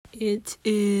It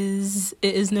is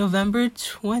November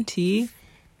 20,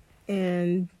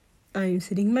 and I'm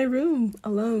sitting in my room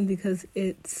alone because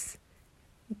it's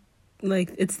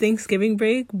Thanksgiving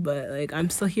break, but like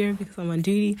I'm still here because I'm on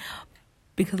duty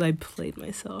because I played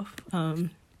myself. But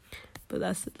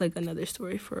that's like another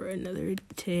story for another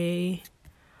day.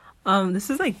 This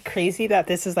is like crazy that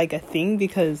this is like a thing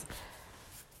because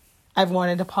I've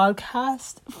wanted a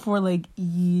podcast for like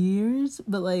years,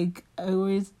 but like I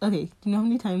always, okay, do you know how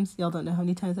many times, y'all don't know how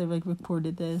many times I've like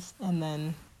recorded this and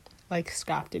then like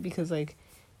scrapped it because like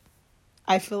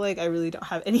I feel like I really don't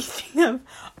have anything of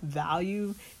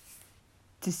value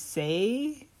to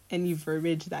say, any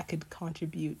verbiage that could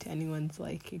contribute to anyone's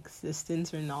like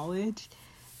existence or knowledge.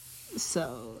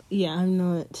 So yeah, I'm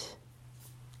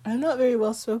not very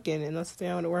well spoken, and that's the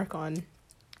thing I want to work on.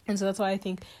 And so that's why I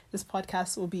think this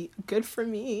podcast will be good for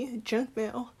me, junk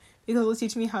mail, because it'll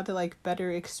teach me how to like better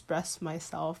express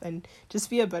myself and just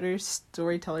be a better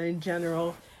storyteller in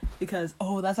general. Because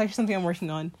that's actually something I'm working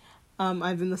on.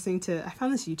 I've been I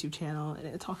found this YouTube channel, and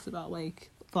it talks about like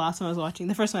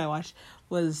the first one I watched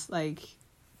was like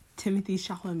Timothy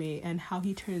Chalamet and how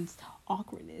he turns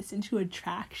awkwardness into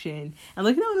attraction. And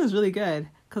like that one was really good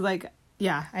because like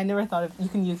I never thought of you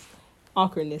can use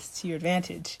awkwardness to your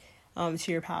advantage,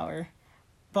 to your power.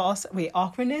 But also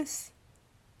awkwardness,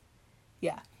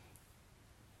 yeah.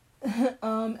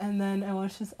 And then I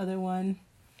watched this other one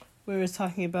where it was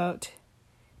talking about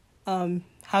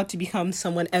how to become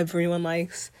someone everyone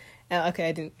likes. And okay,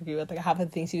 I didn't agree with like half of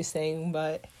the things he was saying,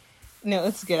 but no,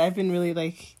 it's good. I've been really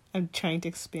like I'm trying to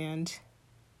expand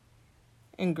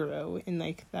and grow in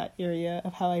like that area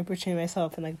of how I portray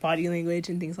myself and like body language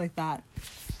and things like that.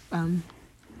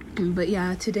 But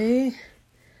yeah, today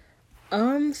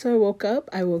so I woke up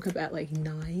at like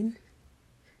 9.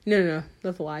 No,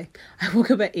 that's a lie. I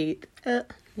woke up at 8.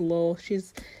 Lol,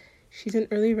 she's an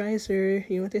early riser.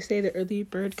 You know what they say, the early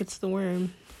bird gets the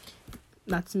worm.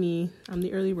 That's me. I'm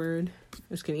the early bird. I'm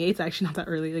just kidding. 8's actually not that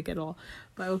early like at all.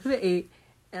 But I woke up at 8.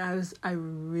 And I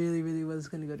really, really was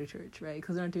going to go to church, right?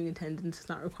 Because they're not doing attendance. It's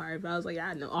not required. But I was like,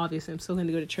 yeah, no, obviously I'm still going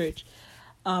to go to church.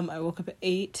 I woke up at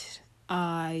 8.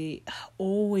 I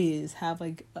always have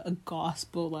like a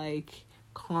gospel like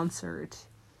concert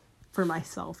for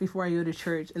myself before I go to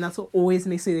church. And that's what always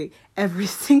makes me like every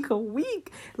single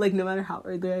week. Like no matter how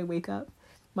early I wake up,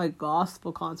 my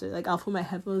gospel concert. Like I'll put my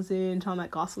headphones in, turn on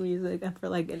that gospel music. And for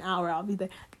like an hour, I'll be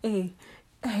like, hey,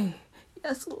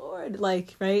 yes, Lord.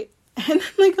 Like, right? And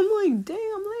like I'm like, dang,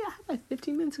 I have like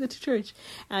 15 minutes to go to church.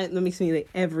 And that makes me like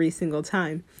every single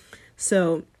time.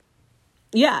 So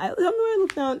yeah, I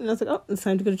looked out and I was like, oh, it's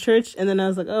time to go to church. And then I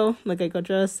was like, oh, like I got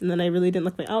dressed, and then I really didn't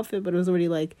like my outfit, but it was already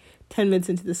like 10 minutes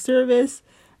into the service.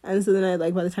 And so then I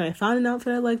like by the time I found an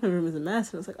outfit I liked, my room was a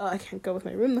mess, and I was like, oh, I can't go with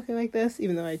my room looking like this,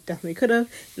 even though I definitely could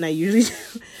have, and I usually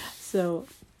do. So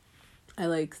I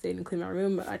like stayed and cleaned my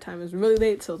room, but our time was really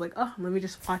late, so I was like, oh, let me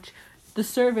just watch the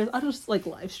service. I'll just like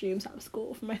live stream Sabbath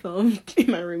school from my phone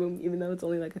in my room, even though it's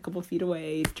only like a couple feet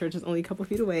away. Church is only a couple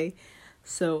feet away.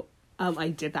 So I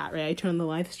did that, right? I turned on the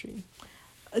live stream.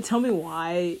 Tell me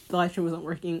why the live stream wasn't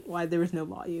working, why there was no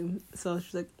volume. So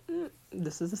she's like,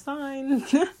 this is a sign.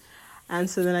 And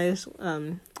so then I just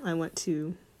I went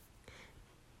to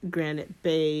Granite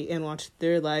Bay and watched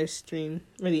their live stream,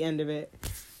 or the end of it.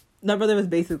 My brother was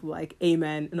basically like,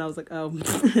 amen, and I was like, oh,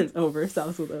 it's over.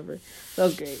 Sabbath was over. That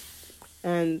was great.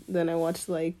 And then I watched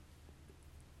so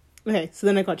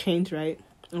then I got changed, right?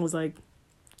 I was like,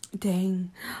 dang,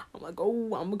 I'm like,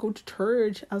 oh, I'm gonna go to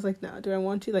church. I was like, no, do I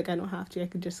want to? Like, I don't have to. I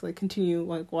could just like continue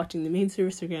like watching the main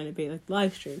service or Granite Bay like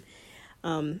live stream.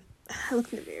 I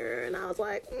looked in the mirror and I was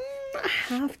like, I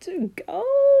have to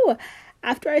go.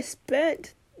 After I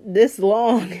spent this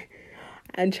long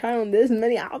and try on this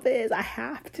many outfits, I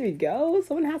have to go.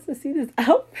 Someone has to see this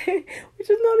outfit, which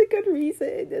is not a good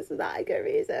reason. This is not a good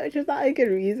reason. Which is not a good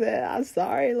reason. I'm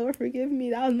sorry, Lord, forgive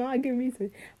me. That was not a good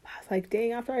reason. But I was like,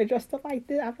 dang, after I dressed up like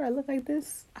this, after I look like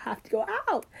this, I have to go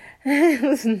out.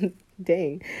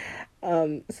 Dang.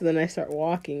 So then I start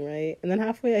walking, right? And then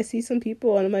halfway I see some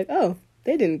people and I'm like, oh,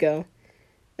 they didn't go.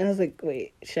 And I was like,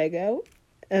 wait, should I go?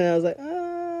 And I was like,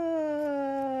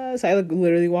 so I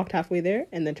literally walked halfway there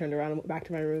and then turned around and went back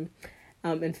to my room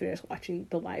and finished watching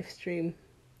the live stream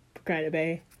for Granite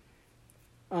Bay.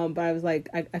 But I was like,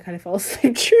 I kind of fell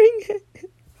asleep during it.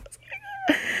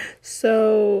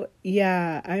 So,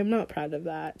 yeah, I'm not proud of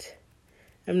that.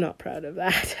 I'm not proud of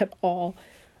that at all.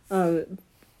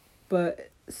 But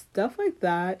stuff like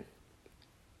that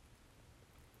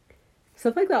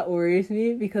worries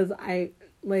me because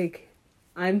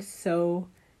I'm so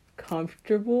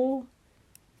comfortable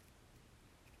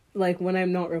like when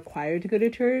I'm not required to go to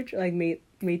church, like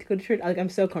me to go to church. Like, I'm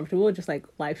so comfortable just like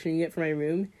live streaming it from my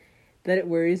room that it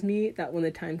worries me that when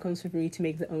the time comes for me to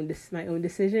make my own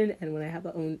decision, and when I have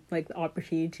the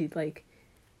opportunity to like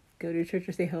go to church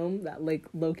or stay home, that like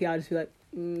low-key I'll just be like,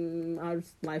 I'll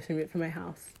just live stream it from my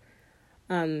house.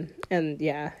 And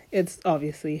yeah, it's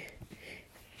obviously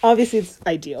it's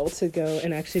ideal to go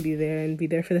and actually be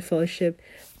there for the fellowship,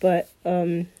 but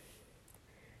something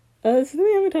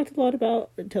I haven't talked a lot about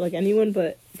to like anyone,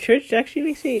 but church actually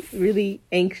makes me really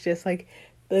anxious. Like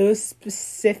those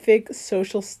specific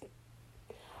social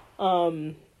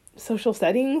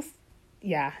settings,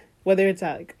 yeah, whether it's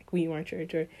at like Weimar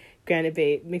Church or Granite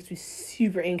Bay, makes me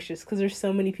super anxious because there's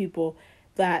so many people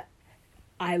that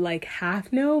I like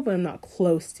half know but I'm not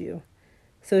close to.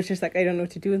 So it's just like I don't know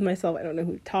what to do with myself. I don't know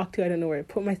who to talk to. I don't know where to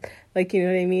put like, you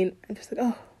know what I mean? I'm just like,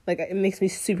 oh, like it makes me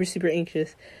super, super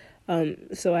anxious.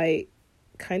 So I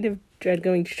kind of dread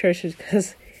going to churches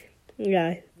because, yeah,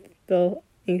 I feel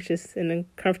anxious and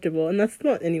uncomfortable. And that's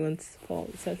not anyone's fault.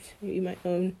 It's actually my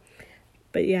own.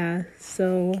 But yeah,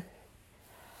 so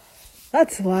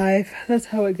that's life. That's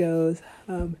how it goes.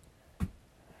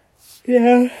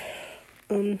 Yeah.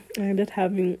 I ended up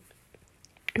having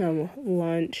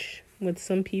lunch with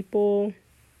some people,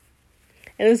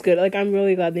 and it was good. Like, I'm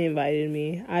really glad they invited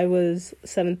me. I was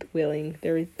seventh wheeling.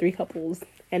 There were 3 couples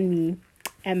and me,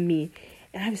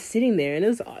 and I was sitting there, and it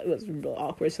was real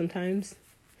awkward sometimes,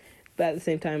 but at the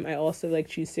same time I also like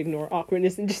choose to ignore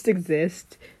awkwardness and just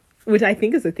exist, which I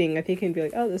think is a thing. I think I can be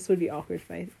like, oh, this would be awkward if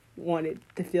I wanted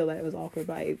to feel that it was awkward,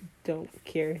 but I don't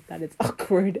care that it's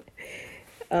awkward.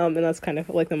 And that's kind of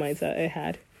like the mindset I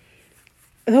had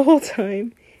the whole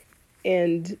time.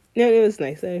 And no, it was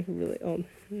nice. I really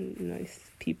nice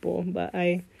people, but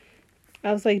I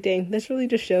was like, dang, this really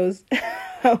just shows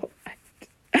how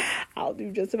I'll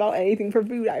do just about anything for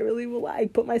food. I really will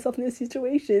like put myself in these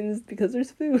situations because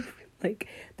there's food. Like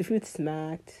the food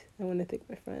smacked. I want to thank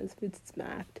my friends. Food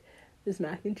smacked. There's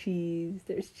mac and cheese.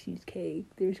 There's cheesecake.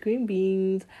 There's green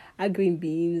beans. I had green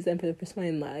beans, and for the first time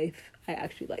in life, I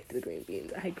actually liked the green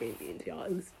beans. I had green beans, y'all.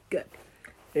 It was good.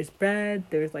 There's bread.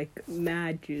 There's like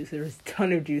mad juice. There was a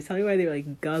ton of juice. Tell me why they were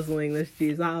like guzzling this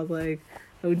juice. I was like,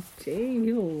 oh dang,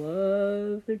 people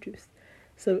love their juice.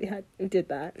 So we did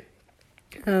that.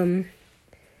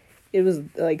 It was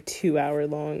like 2 hour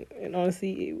long, and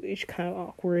honestly, it was kind of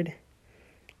awkward.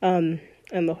 And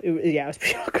it was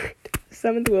pretty awkward.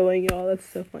 7th wheeling, y'all. That's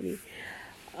so funny.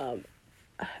 I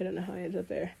don't know how I ended up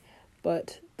there,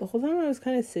 but the whole time I was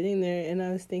kind of sitting there, and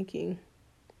I was thinking,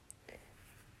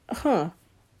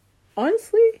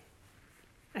 honestly,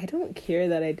 I don't care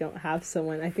that I don't have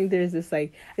someone. I think there's this,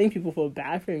 like, I think people feel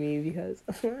bad for me because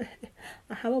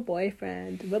I have a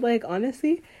boyfriend. But, like,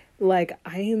 honestly, like,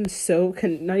 I am so,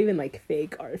 not even, like,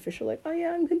 fake, artificial, like, oh,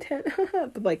 yeah, I'm content.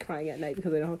 But, like, crying at night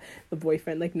because I don't have a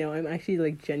boyfriend. Like, no, I'm actually,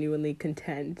 like, genuinely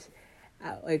content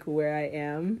at, like, where I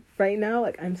am right now.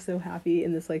 Like, I'm so happy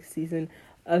in this, like, season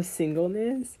of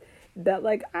singleness that,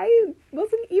 like, I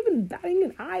wasn't even batting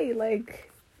an eye,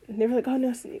 like, they were like, oh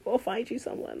no, Sneak, we'll find you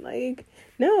someone. Like,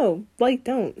 no, like,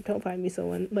 don't find me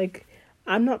someone. Like,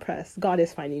 I'm not pressed. God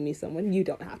is finding me someone. You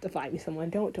don't have to find me someone.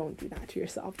 Don't do that to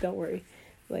yourself. Don't worry.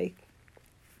 Like,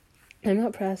 I'm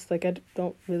not pressed. Like, I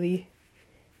don't really,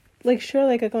 like, sure,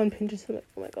 like, I go on Pinterest, I'm like,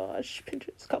 oh my gosh,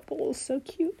 Pinterest couple is so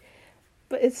cute.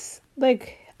 But it's,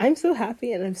 like, I'm so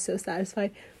happy and I'm so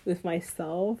satisfied with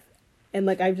myself. And,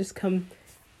 like, I've just come,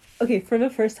 okay, for the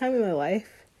first time in my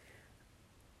life,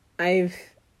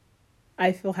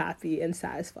 I feel happy and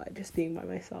satisfied just being by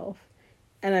myself.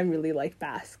 And I'm really, like,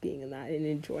 basking in that and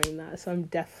enjoying that. So I'm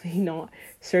definitely not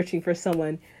searching for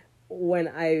someone when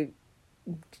I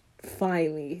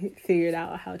finally figured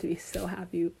out how to be so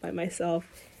happy by myself.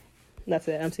 That's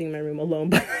it. I'm sitting in my room alone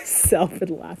by myself for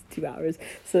the last 2 hours.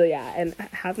 So, yeah. And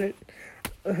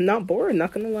I'm not bored.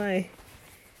 Not gonna lie.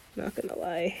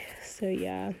 So,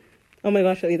 yeah. Oh, my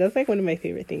gosh. That's, like, one of my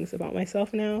favorite things about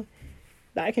myself now.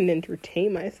 That I can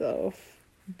entertain myself.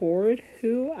 Bored?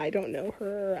 Who? I don't know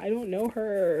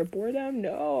her. Boredom?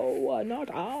 No, not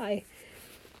I.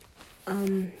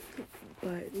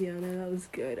 But yeah, no, that was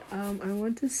good. I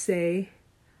want to say,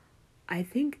 I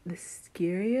think the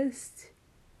scariest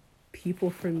people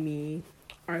for me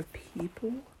are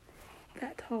people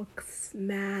that talk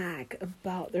smack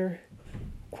about their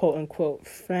quote unquote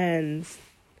friends.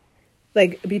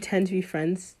 Like, pretend to be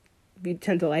friends,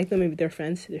 pretend to like them, maybe they're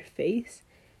friends to their face,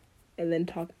 and then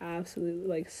talk absolute,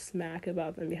 like, smack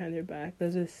about them behind their back.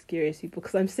 Those are the scariest people.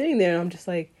 Because I'm sitting there and I'm just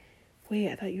like,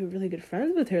 wait, I thought you were really good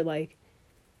friends with her. Like,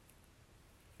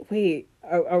 wait,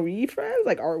 are we friends?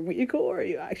 Like, are we cool? Or are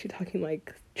you actually talking,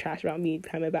 like, trash about me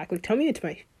behind my back? Like, tell me it to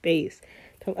my face.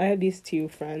 I have these 2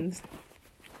 friends.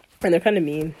 And they're kind of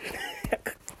mean.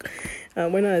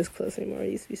 We're not as close anymore. We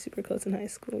used to be super close in high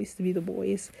school. We used to be the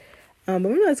boys. But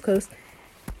we're not as close.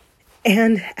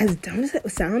 And as dumb as it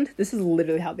would sound, this is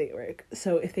literally how they work.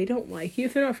 So if they don't like you,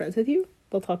 if they're not friends with you,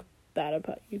 they'll talk bad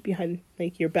about you behind,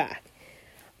 like, your back.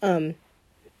 And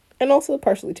also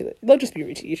partially to it. They'll just be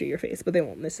rude to you to your face, but they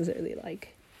won't necessarily,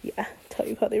 like, tell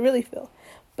you how they really feel.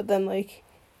 But then, like,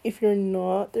 if you're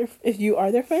not their, if you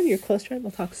are their friend, your close friend,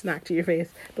 they'll talk smack to your face.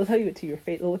 They'll tell you it to your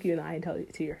face. They'll look you in the eye and tell you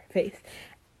it to your face.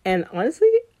 And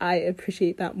honestly, I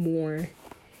appreciate that more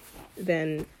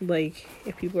than, like,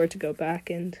 if people were to go back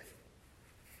and,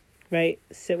 right,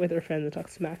 sit with their friends and talk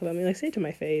smack about me. Like, say it to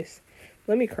my face.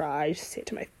 Let me cry. Just say it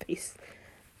to my face.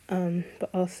 But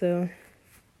also,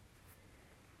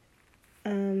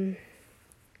 I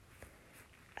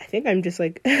think I'm just,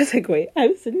 like, I was like, wait, I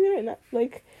was sitting there and,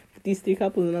 like, with these three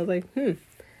couples, and I was like,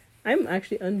 I'm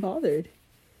actually unbothered.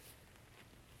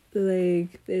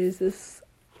 Like, there's this,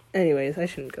 anyways, I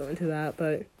shouldn't go into that,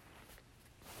 but,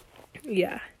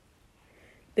 yeah.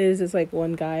 There's this, like,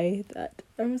 one guy that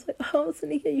I was like, oh,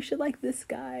 Sanika, you should like this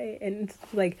guy. And it's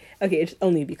like, okay, it's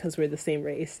only because we're the same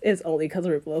race. It's only because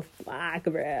we're both black,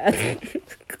 bruh.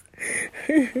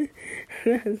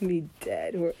 That has me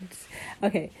dead.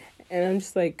 Okay, and I'm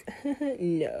just like,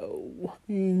 no.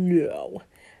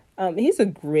 He's a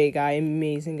great guy,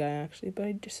 amazing guy, actually, but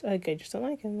I just don't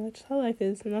like him. That's just how life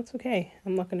is, and that's okay.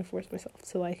 I'm not going to force myself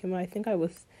to like him. I think I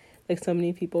was, like, so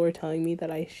many people were telling me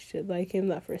that I should like him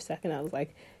that for a second I was,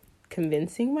 like,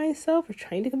 convincing myself or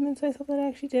trying to convince myself that I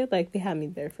actually did. Like, they had me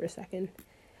there for a second.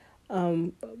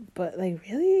 But, like,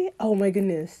 really? Oh, my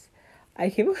goodness. I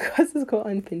came across this quote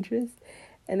on Pinterest,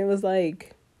 and it was,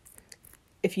 like,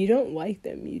 if you don't like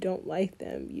them, you don't like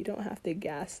them. You don't have to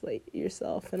gaslight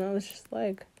yourself. And I was just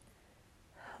like,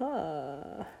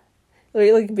 huh.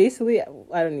 Like, basically, I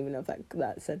don't even know if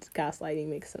that sense, gaslighting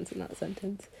makes sense in that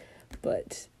sentence.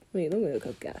 But, wait, let me look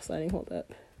up gaslighting. Hold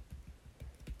up.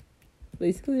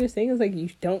 Basically, they're saying is, like, you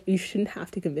shouldn't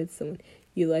have to convince someone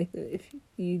you like them. If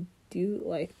you do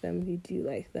like them, you do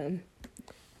like them.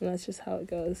 And that's just how it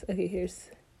goes. Okay, here's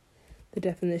the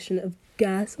definition of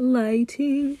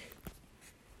gaslighting.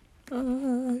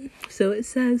 So it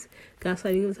says,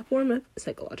 gaslighting is a form of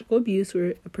psychological abuse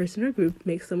where a person or group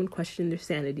makes someone question their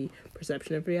sanity,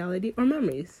 perception of reality, or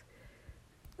memories.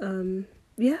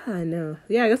 Yeah, I know.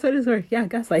 Yeah, I guess that is her. Yeah,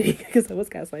 gaslighting, because I was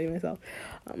gaslighting myself.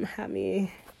 Had me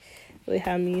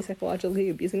psychologically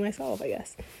abusing myself, I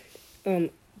guess.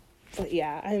 But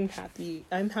yeah, I'm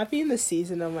happy in the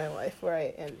season of my life where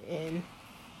I am in.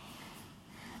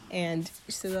 And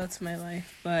so that's my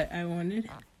life. But I wanted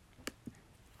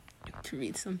to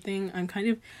read something. I'm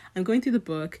going through the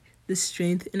book, The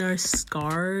Strength in Our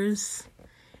Scars,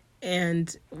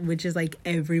 and which is, like,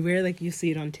 everywhere. Like, you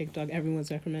see it on TikTok,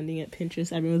 everyone's recommending it,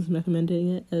 Pinterest, everyone's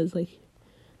recommending it as, like,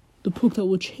 the book that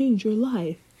will change your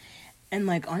life. And,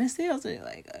 like, honestly, I was really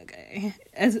like, okay,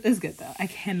 it's good though. I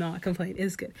cannot complain.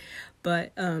 It's good.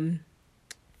 But I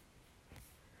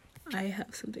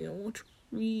have something I want to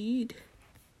read.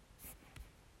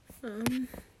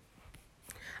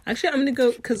 Actually, I'm gonna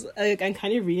go, because, like, I'm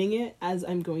kind of reading it as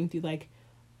I'm going through, like,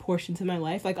 portions of my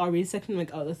life. Like, I'll read a section,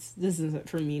 like, oh, this isn't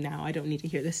for me now. I don't need to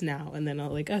hear this now. And then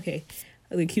I'll, like, okay,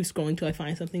 I'll, like, keep scrolling till I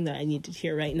find something that I need to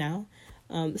hear right now.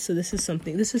 So this is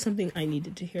something I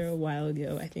needed to hear a while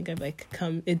ago. I think I've, like,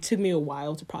 it took me a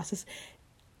while to process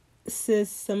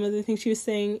some of the things she was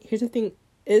saying. Here's the thing,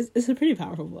 it's a pretty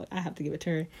powerful book. I have to give it to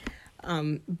her.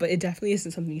 But it definitely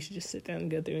isn't something you should just sit down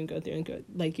and go through.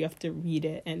 Like, you have to read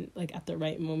it, and, like, at the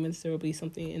right moments, there will be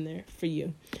something in there for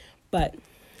you. But,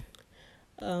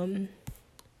 it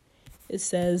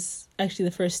says, actually,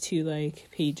 the first two, like,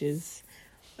 pages,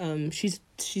 she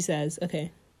says,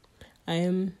 okay, I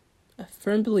am a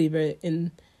firm believer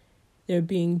in there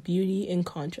being beauty in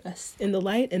contrast, in the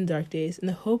light and dark days, in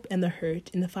the hope and the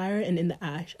hurt, in the fire and in the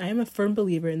ash. I am a firm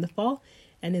believer in the fall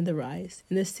and in the rise,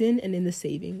 in the sin and in the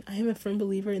saving. I am a firm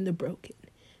believer in the broken,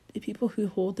 the people who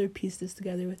hold their pieces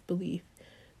together with belief,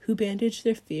 who bandage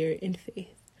their fear in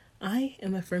faith. I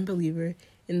am a firm believer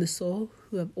in the soul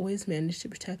who have always managed to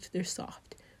protect their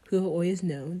soft, who have always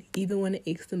known, even when it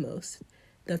aches the most,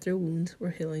 that their wounds were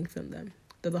healing from them,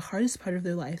 that the hardest part of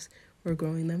their lives were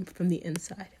growing them from the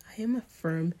inside. I am a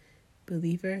firm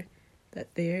believer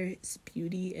that there is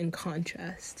beauty in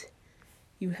contrast.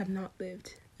 You have not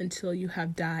lived until you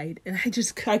have died. And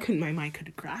my mind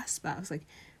couldn't grasp that. I was like,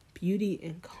 beauty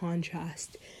in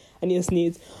contrast. I need to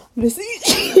sneeze. I'm gonna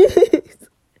sneeze.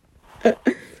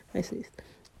 I sneezed.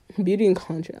 Beauty in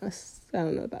contrast. I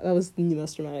don't know that. That was the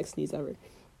most dramatic sneeze ever.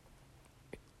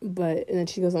 And then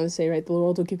she goes on to say, right, the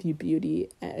world will give you beauty,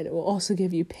 and it will also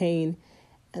give you pain.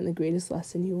 And the greatest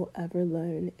lesson you will ever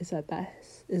learn is that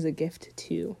is a gift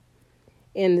too.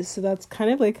 And so that's kind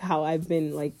of like how I've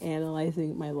been like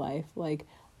analyzing my life, like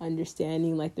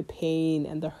understanding like the pain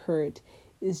and the hurt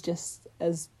is just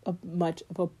as much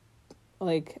of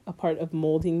a part of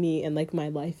molding me and like my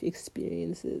life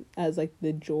experiences as like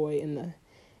the joy and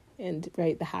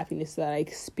the happiness that I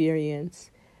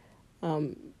experience.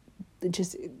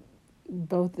 Just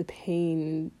both the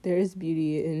pain, there is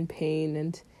beauty in pain,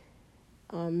 and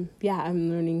I'm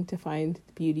learning to find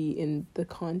beauty in the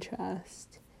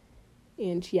contrast.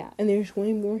 And there's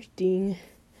one more thing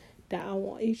that I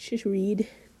want you to just read.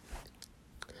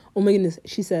 Oh my goodness,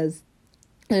 she says,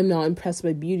 I'm not impressed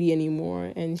by beauty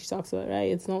anymore. And she talks about,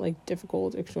 right, it's not like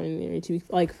difficult or extraordinary to be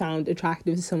like found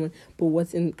attractive to someone, but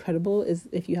what's incredible is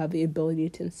if you have the ability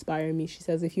to inspire me. She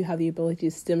says, if you have the ability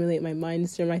to stimulate my mind,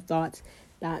 stir my thoughts,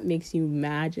 that makes you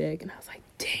magic. And I was like,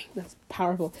 dang, that's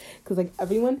powerful. Because like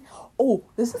everyone,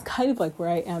 this is kind of like where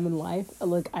I am in life.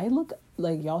 Like I look,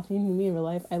 like y'all seeing me in real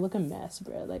life, I look a mess,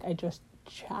 bro. Like I just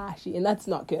trashy, and that's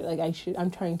not good. Like I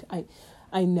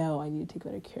know I need to take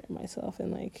better care of myself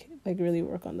and like really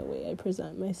work on the way I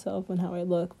present myself and how I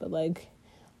look, but like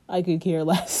I could care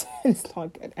less. It's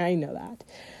not good. I know that.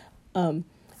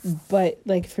 But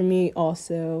like for me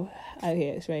also, okay,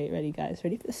 it's ready guys,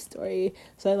 ready for the story.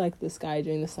 So I liked this guy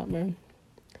during the summer.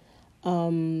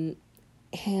 And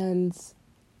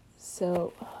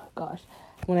so, gosh,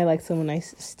 when I like someone, I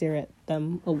stare at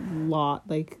them a lot,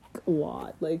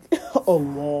 y'all.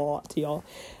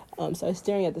 So I was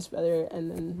staring at this brother,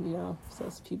 and then, so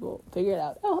people figure it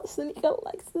out. Oh, Sanika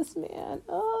likes this man.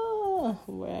 Oh,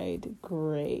 right,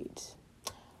 great.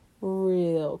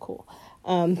 Real cool.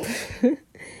 I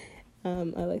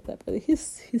like that brother.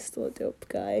 He's still a dope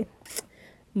guy.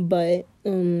 But,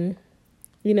 they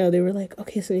were like,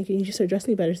 okay, Sanika, you just start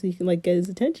dressing better so you can, like, get his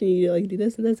attention. You, like, do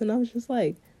this and this. And I was just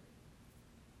like,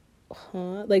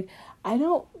 huh? Like, I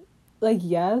don't, like,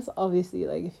 yes, obviously,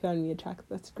 like, if you find me attractive,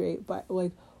 that's great. But,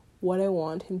 like, what I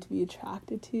want him to be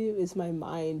attracted to is my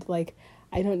mind. Like,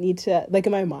 I don't need to, like,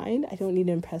 in my mind, I don't need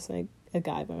to impress a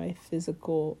guy by my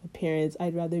physical appearance. I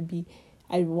want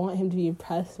him to be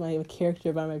impressed by my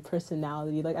character, by my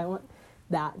personality. Like, I want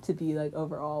that to be, like,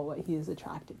 overall what he is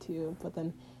attracted to. But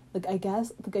then, like, I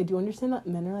guess, like, I do understand that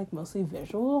men are, like, mostly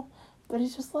visual, but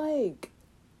it's just, like,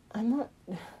 I'm not,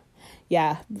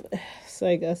 yeah, so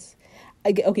I guess,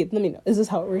 okay, let me know, is this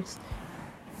how it works?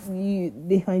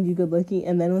 They find you good looking,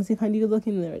 and then once they find you good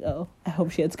looking, they're like, oh, I hope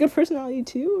she has good personality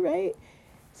too, right?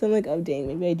 So I'm like, oh dang,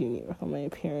 maybe I do need to work on my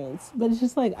appearance. But it's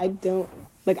just like, I don't,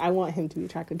 like, I want him to be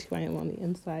attracted to who I am on the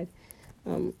inside,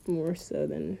 more so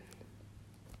than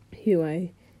who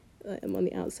I am on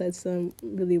the outside. So I'm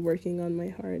really working on my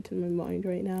heart and my mind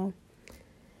right now.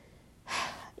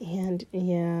 And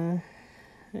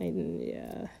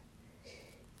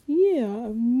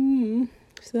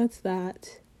so that's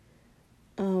that.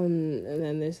 And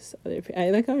then there's this other,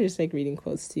 I'm just like reading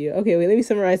quotes to you. Okay, wait, let me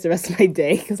summarize the rest of my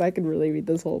day, because I could really read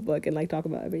this whole book and like talk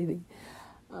about everything.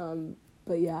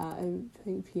 But yeah, I'm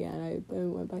playing piano. I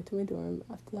went back to my dorm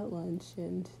after that lunch,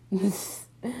 and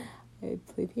I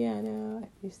played piano.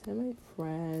 I FaceTimed my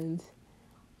friend.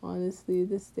 Honestly,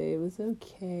 this day was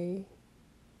okay.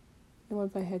 It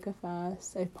went by hecka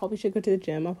fast. I probably should go to the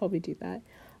gym. I'll probably do that.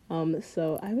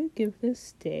 So I would give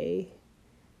this day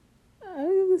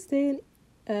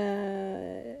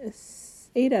an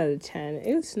 8 out of 10.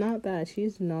 It's not bad.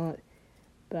 She's not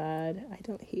bad. I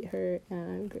don't hate her,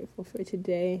 and I'm grateful for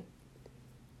today.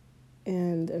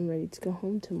 And I'm ready to go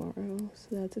home tomorrow, so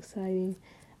that's exciting.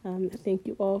 Thank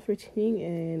you all for tuning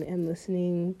in and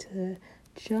listening to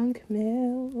Junk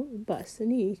Mail by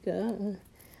Sanika.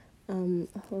 I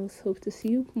hope to see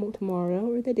you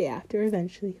tomorrow or the day after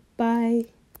eventually. Bye.